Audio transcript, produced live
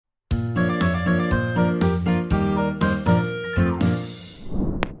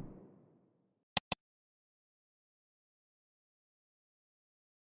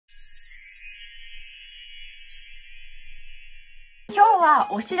は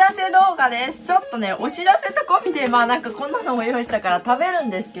お知らせ動画です。ちょっとね、お知らせと込みで、まあなんかこんなのも用意したから食べるん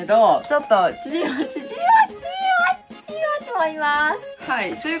ですけど、ちょっとちびもちもいます。は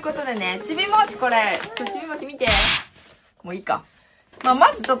い。ということでね、ちびもちこれ、ちびもち見て。もういいか。まあ、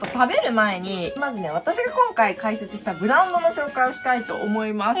まずちょっと食べる前に、まずね、私が今回解説したブランドの紹介をしたいと思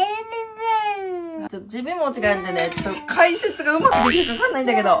います。ちょっとちびもちがやるんでね、ちょっと解説がうまくできるかわかんないん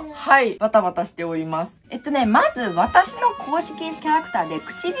だけど、はい、バタバタしております。まず私の公式キャラクターで、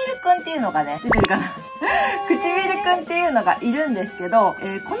くちびるくんっていうのがね、出てるかなくちびるくんっていうのがいるんですけど、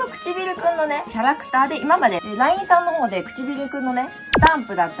このくちびるくんのね、キャラクターで今まで、LINE さんの方でくちびるくんのね、スタン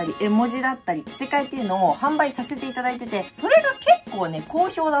プだったり、絵文字だったり、着せ替えっていうのを販売させていただいてて、それが結構ね、好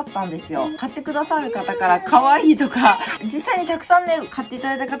評だったんですよ。買ってくださる方から可愛いとか、実際にたくさんね、買ってい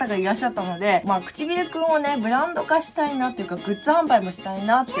ただいた方がいらっしゃったので、まあ、くちびるくんをね、ブランド化したいなっていうか、グッズ販売もしたい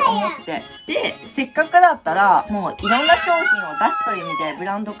なって思って、で、せっかくだったら、もういろんな商品を出すという意味でブ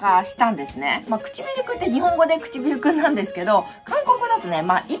ランド化したんですね。まあ、くちびるくんって日本語でくちびるくんなんですけど、韓国語だとね、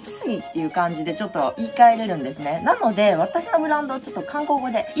まあ、イプスリっていう感じでちょっと言い換えれるんですね。なので、私のブランドをちょっと韓国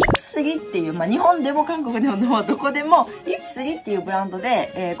語で、イプスリっていう、まあ、日本でも韓国でもどこでも、イプスリっていうブランド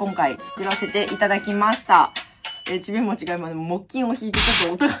で、今回作らせていただきました。ちびもちが今木琴を弾いてち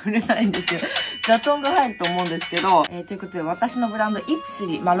ょっと音がうるさいんですよ。雑音が入ると思うんですけど、ということで私のブランドイプス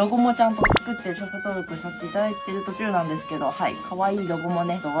リ、まあロゴもちゃんと作って商標登録させていただいてる途中なんですけど、はい、可愛いロゴも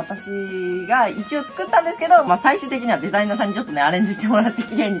ね、私が一応作ったんですけど、まあ最終的にはデザイナーさんにちょっとね、アレンジしてもらって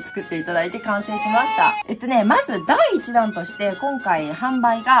綺麗に作っていただいて完成しました。まず第1弾として今回販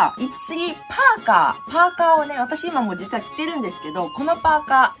売が、イプスリパーカーをね、私今も実は着てるんですけど、このパー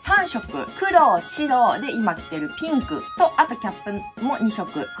カー3色、黒、白で今着てるピンクと、あとキャップも2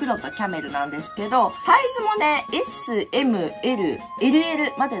色、黒とキャメルなんですけど、サイズもね、S、M、L、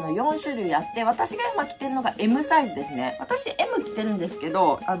LL までの4種類あって、私が今着てるのが M サイズですね。私 M 着てるんですけ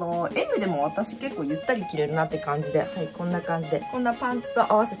ど、M でも私結構ゆったり着れるなって感じで、はい、こんな感じで、こんなパンツ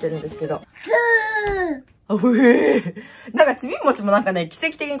と合わせてるんですけど、なんかちびもちもなんかね、奇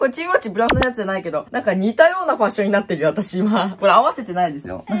跡的にこれちびもちブランドのやつじゃないけど、なんか似たようなファッションになってるよ、私今。これ合わせてないです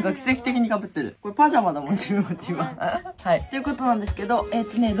よ。なんか奇跡的に被ってる。これパジャマだもん、ちびもち今。はい。ということなんですけど、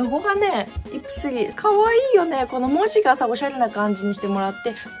ロゴがね、イプスリ、かわいいよね。この文字がさ、おしゃれな感じにしてもらって、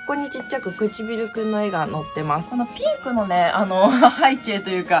ここにちっちゃくくちびるくんの絵が載ってます。このピンクのね、背景と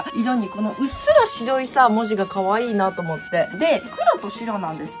いうか、色にこのうっすら白いさ、文字が可愛いなと思って。で、黒と白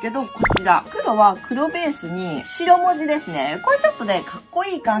なんですけど、こちら。黒は黒ベースに白文字ですね。これちょっとね、かっこ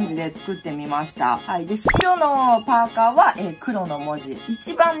いい感じで作ってみました。はい。で、白のパーカーは、黒の文字。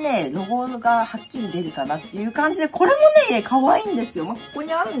一番ね、ロゴがはっきり出るかなっていう感じで、これもね、可愛いんですよ。まあ、ここ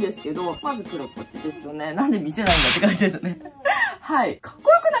にあるんですけど、まず黒こっちですよね。なんで見せないんだって感じですよね。はい。かっこ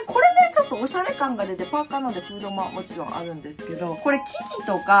よくない？これね、ちょっとおしゃれ感が出て、パーカーなのでフードももちろんあるんですけど、これ生地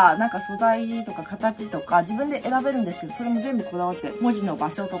とか、なんか素材とか形とか自分で選べるんですけど、それも全部こだわって、文字の場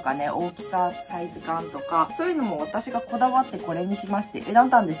所とかね、大きさ、サイズ感とか、そういうのも私がこだわってこれにしまして選ん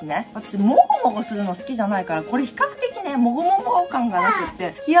だんですね。私、もごもごするの好きじゃないから、これ比較的ね、もごもご感がなくっ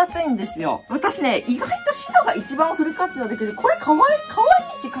て、着やすいんですよ。私ね、意外と白が一番フル活用できる。これかわ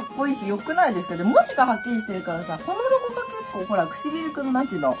いいし、かっこいいし、良くないですか？で、文字がはっきりしてるからさ、このロゴが結構、ほら、唇くんのなん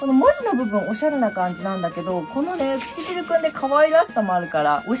ていうの？この文字の部分おしゃれな感じなんだけど、このね、唇くんで可愛らしさもあるか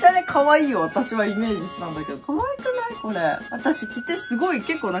ら、おしゃれ可愛いを私はイメージしたんだけど、可愛くないこれ。私着てすごい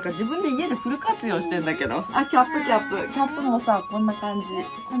結構なんか自分で家でフル活用してんだけど。あ、キャップ。キャップもさ、こんな感じ。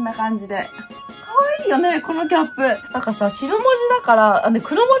こんな感じで。可愛いよね、このキャップ。なんかさ、白文字だから、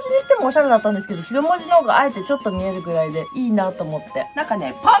黒文字にしてもおしゃれだったんですけど、白文字の方があえてちょっと見えるぐらいでいいなと思って。なんか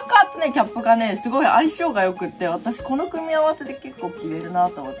ね、パーカーとね、キャップがね、すごい相性が良くって、私この組み合わせで結構着れるな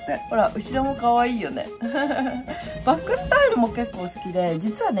と思って。ほら、後ろも可愛いよね。バックスタイルも結構好きで、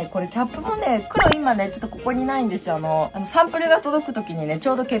実はね、これキャップもね、黒今ね、ちょっとここにないんですよ。サンプルが届く時にね、ち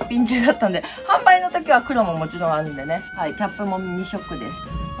ょうど欠品中だったんで、販売の時は黒ももちろんあるんでね。はい、キャップも2色です。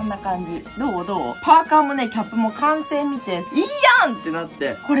こんな感じ。どうパーカーもね、キャップも完成見て、いいやんってなっ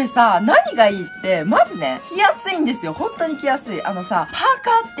て。これさ、何がいいって、まずね、着やすいんですよ。本当に着やすい。パーカー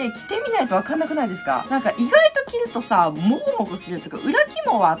って着てみないとわかんなくないですか？なんか意外と着るとさ、もごもごするとか、裏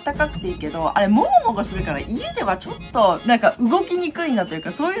肝はあったかくていいけど、あれもごもごするから家ではちょっと、なんか動きにくいなという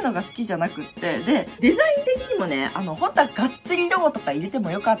か、そういうのが好きじゃなくって。で、デザイン的にもね、本当はがっつりロゴとか入れて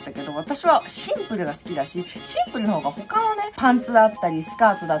もよかったけど、私はシンプルが好きだし、シンプルの方が他のね、パンツだったり、ス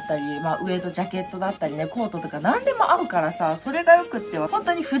カートだったり、まあ上とジャケットだったりね、コートとか何でも合うからさ、それがよくっては、本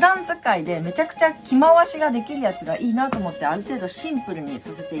当に普段使いでめちゃくちゃ着回しができるやつがいいなと思って、ある程度シンプルにさ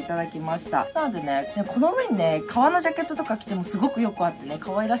せていただきました。なのでね、この上にね、革のジャケットとか着てもすごくよくあってね、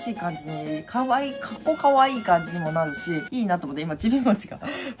可愛らしい感じに、かっこ可愛い感じにもなるし、いいなと思って、今、ちびもちが、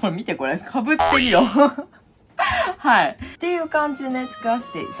ほら見てこれ、被ってるよ。はい。っていう感じでね、作らせ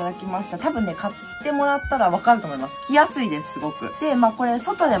ていただきました。多分ね、買ってもらったらわかると思います。着やすいです、すごく。で、まあこれ、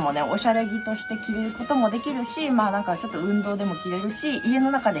外でもね、おしゃれ着として着れることもできるし、まあなんかちょっと運動でも着れるし、家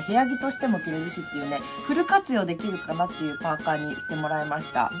の中で部屋着としても着れるしっていうね、フル活用できるかなっていうパーカーにしてもらいま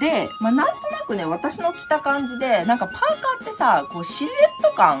した。で、まあなんとなくね、私の着た感じで、なんかパーカーってさ、こうシルエッ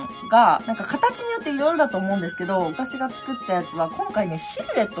ト感が、なんか形によっていろいろだと思うんですけど、私が作ったやつは今回ね、シ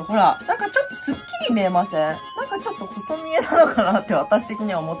ルエットほら、なんかちょっとスッキリ見えません？なんかちょっと細見えなのかなって私的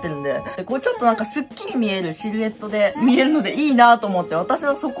には思ってるんで。で、こうちょっとなんかスッキリ見えるシルエットで見えるのでいいなと思って、私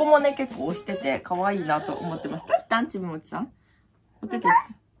はそこもね、結構推してて可愛いなと思ってます。どうしたん？ちびもちさん？お手手。あ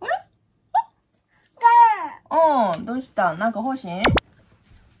れ？うん、どうしたん？なんか欲しい？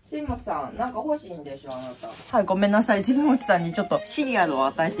ちびもちさん、なんか欲しいんでしょあなた。はい、ごめんなさい。ちびもちさんにちょっとシリアルを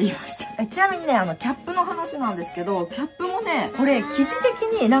与えていました。ちなみにね、キャップの話なんですけど、キャップもね、これ、生地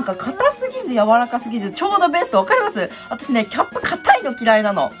的になんか硬すぎず柔らかすぎず、ちょうどベスト。わかります？私ね、キャップ硬いの嫌い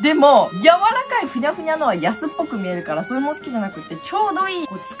なの。でも、柔らかいふにゃふにゃのは安っぽく見えるから、それも好きじゃなくって、ちょうどいい、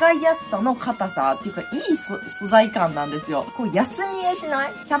こう使いやすさの硬さっていうか、いい素材感なんですよ。こう、安見えしな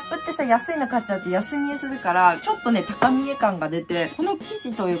い？キャップってさ、安いの買っちゃうと安見えするから、ちょっとね、高見え感が出て、この生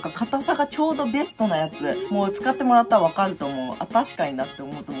地という硬さがちょうどベストなやつ。もう使ってもらったらわかると思う。あ、確かになって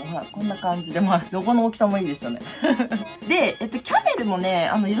思うと思う。ほら、こんな感じで、まあ、ロゴの大きさもいいですよね。で、キャメルもね、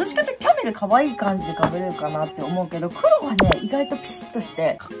色し方キャメル可愛い感じで被れるかなって思うけど、黒はね、意外とピシッとし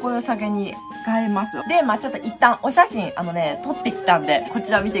て、かっこよさげに使えます。で、まあちょっと一旦お写真、撮ってきたんで、こ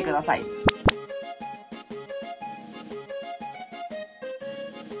ちら見てください。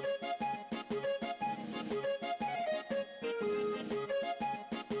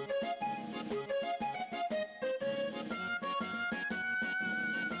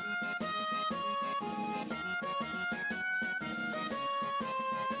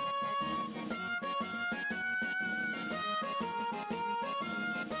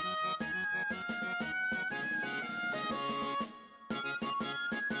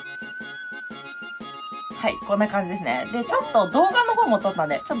はい、こんな感じですね。で、ちょっと動画の方も撮ったん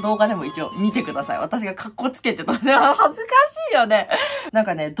で、ちょっと動画でも一応見てください。私がカッコつけてたんで、恥ずかしいよね。なん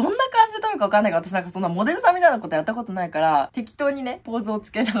かね、どんな感じで撮るかわかんないから、私なんかそんなモデルさんみたいなことやったことないから、適当にね、ポーズを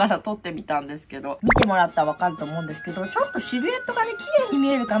つけながら撮ってみたんですけど、見てもらったらわかると思うんですけど、ちょっとシルエットがね、綺麗に見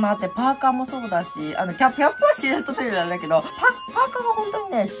えるかなって、パーカーもそうだし、キャップはシルエットというのだけど、パーカーが本当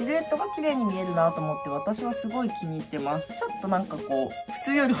にね、シルエットが綺麗に見えるなと思って、私はすごい気に入ってます。ちょっとなんかこう、普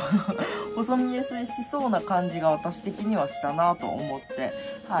通よりも細見えしそうな感じが私的にはしたなと思って、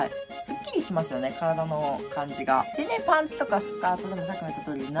はい。すっきりしますよね、体の感じが。でね、パンツとかスカートでもさっきも言っ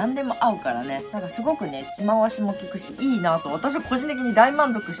た通り何でも合うからね、なんかすごくね、着回しも効くし、いいなと私は個人的に大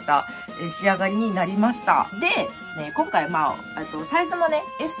満足した、仕上がりになりました。で、ね、今回まあ、サイズもね、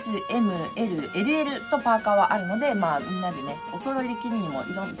S、M、L、LL とパーカーはあるので、まあみんなでね、お揃いで着るにも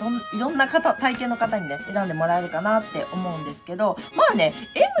いろんな体型の方にね、選んでもらえるかなって思うんですけど、まあね、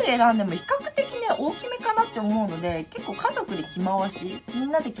M で選んでも比較的ね、大きめかなって思うので、結構家族で着回し、み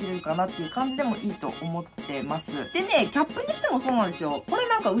んなで着れるかなっていう感じでもいいと思ってます。でね、キャップにしてもそうなんですよ。これ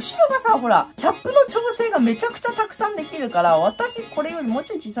なんか後ろがさ、ほら、キャップの調整がめちゃくちゃたくさんできるから、私これよりもう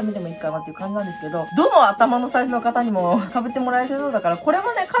ちょい小さめでもいいかなっていう感じなんですけど、どの頭のサイズの方にも被ってもらえそうだから、これ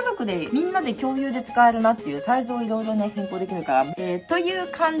もね、家族でみんなで共有で使えるなっていうサイズをいろいろね、変更できるから、という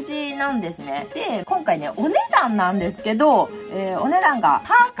感じなんですね。で、今回ね、お値段なんですけど、お値段が、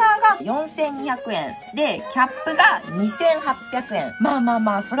パーカーが4200円で、キャップが2800円。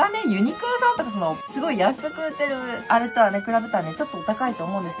まあ、そらね、ユニクロさんとかすごい安く売ってる、あれとはね、比べたらね、ちょっとお高いと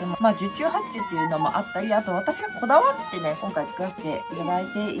思うんですけど、まあ、受注発注っていうのもあったり、あと私がこだわってね、今回作らせていただい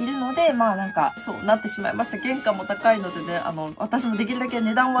ているので、まあなんか、そうなってしまいました。原価も高いのでね、私もできるだけ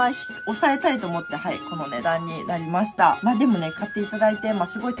値段は抑えたいと思って、はい、この値段になりました。まあでもね、買っていただいて、まあ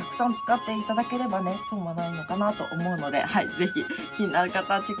すごいたくさん使っていただければね、損はないのかなと思うので、はい、ぜひ気になる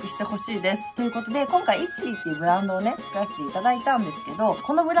方はチェックしてしてほしいです。ということで、今回イプスリっていうブランドをね、作らせていただいたんですけど、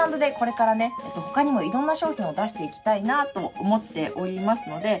このブランドでこれからね、他にもいろんな商品を出していきたいなと思っております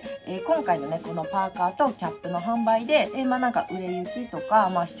ので、今回のね、このパーカーとキャップの販売で、なんか売れ行きとか、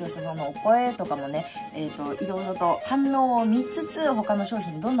視聴者さんのお声とかもね、いろいろと反応を見つつ、他の商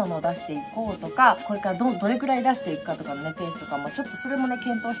品どんなのを出していこうとか、これからどれくらい出していくかとかのね、ペースとかもちょっとそれもね、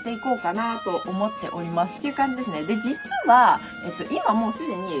検討していこうかなと思っております。っていう感じですね。で、実は、今もうす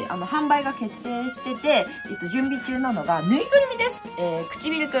でに、販売が決定してて、準備中なのが、ぬいぐるみです。くち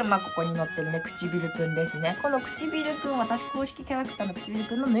びるくん、ここに載ってるね、くちびるくんですね。このくちびるくん、私公式キャラクターのくちびる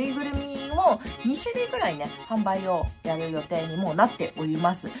くんのぬいぐるみを2種類ぐらいね、販売をやる予定にもうなっており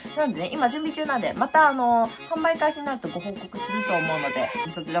ます。なんでね、今準備中なんで、また販売開始になるとご報告すると思うので、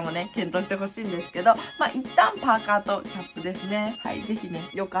そちらもね、検討してほしいんですけど、一旦パーカーとキャップですね。はい、ぜひね、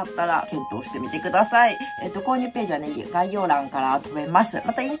よかったら検討してみてください。購入ページはね、概要欄から飛べます。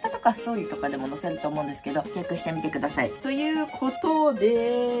またインスタとかストーリーとかでも載せると思うんですけど、チェックしてみてください。ということ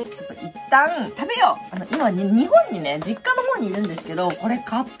で、ちょっと一旦食べよう。今ね、日本にね、実家の方にいるんですけど、これ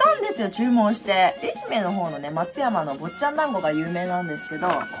買ったんですよ、注文して。愛媛の方のね、松山の坊ちゃん団子が有名なんですけど、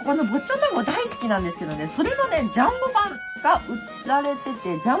ここの坊ちゃん団子大好きなんですけどね、それのね、ジャンボ版が売られて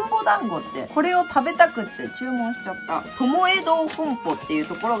て、ジャンボ団子って、これを食べたくって注文しちゃった。ともえ堂本舗っていう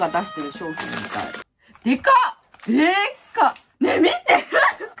ところが出してる商品みたい。でかっでっかねえ、見て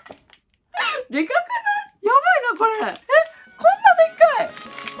でかくないやばいな、これ。こんなでっか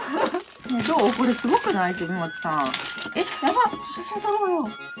いね、どうこれすごくないちびまつさん。やば写真撮ろうよ。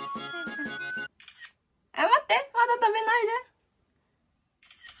待って、まだ食べないで。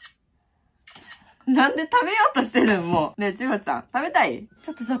なんで食べようとしてるんもう。ねえ、ちびまつさん、食べたいち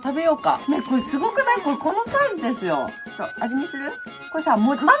ょっとじゃあ食べようか。ねえ、これすごくないこれこのサイズですよ。ちょっと味見するこれさ、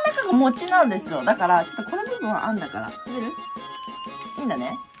真ん中が餅なんですよ。だから、ちょっとこの部分はあんだから。食べるいいんだ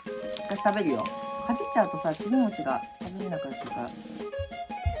ね。私食べるよ。かじっちゃうとさ、ちびもちが食べれなくなってるから。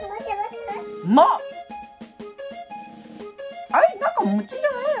うまっあれなんか餅じゃ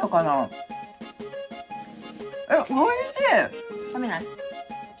ないのかなおいしい食べないちょっ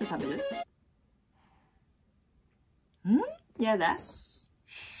と食べるやだ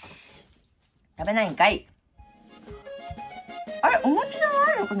食べないんかいあれお餅じゃ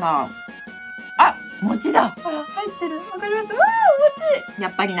ないのかなあ餅だほら入ってるわかりますうわお餅や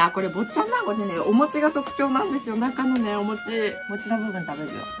っぱりなこれ坊ちゃん団子でねお餅が特徴なんですよ中のねお餅餅の部分食べ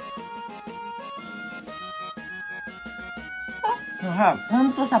るよほ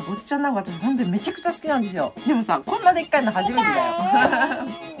んとさ、坊ちゃん団子私ほんとにめちゃくちゃ好きなんですよ。でもさ、こんなでっかいの初めてだよ。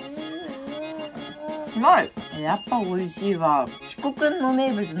うまいやっぱ美味しいわ。四国の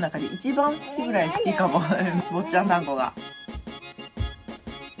名物の中で一番好きぐらい好きかも。坊ちゃん団子が。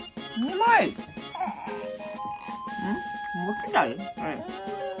うまい餅だよ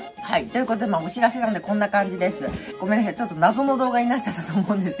はい。ということで、お知らせなんでこんな感じです。ごめんなさい。ちょっと謎の動画になっちゃったと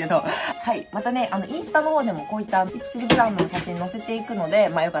思うんですけど。はい。またね、インスタの方でもこういったイプスリブランドの写真載せていくので、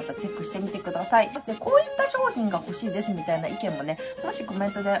よかったらチェックしてみてください。そして、こういった商品が欲しいですみたいな意見もね、もしコメ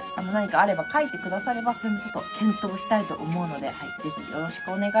ントで何かあれば書いてくだされば、それもちょっと検討したいと思うので、はい。ぜひよろし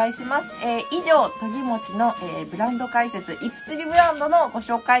くお願いします。以上、とぎもちの、ブランド解説、イプスリブランドのご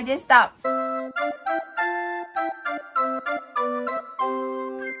紹介でした。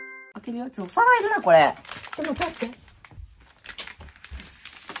開けるよ。ちょっとお皿いるな、これ。でも待って。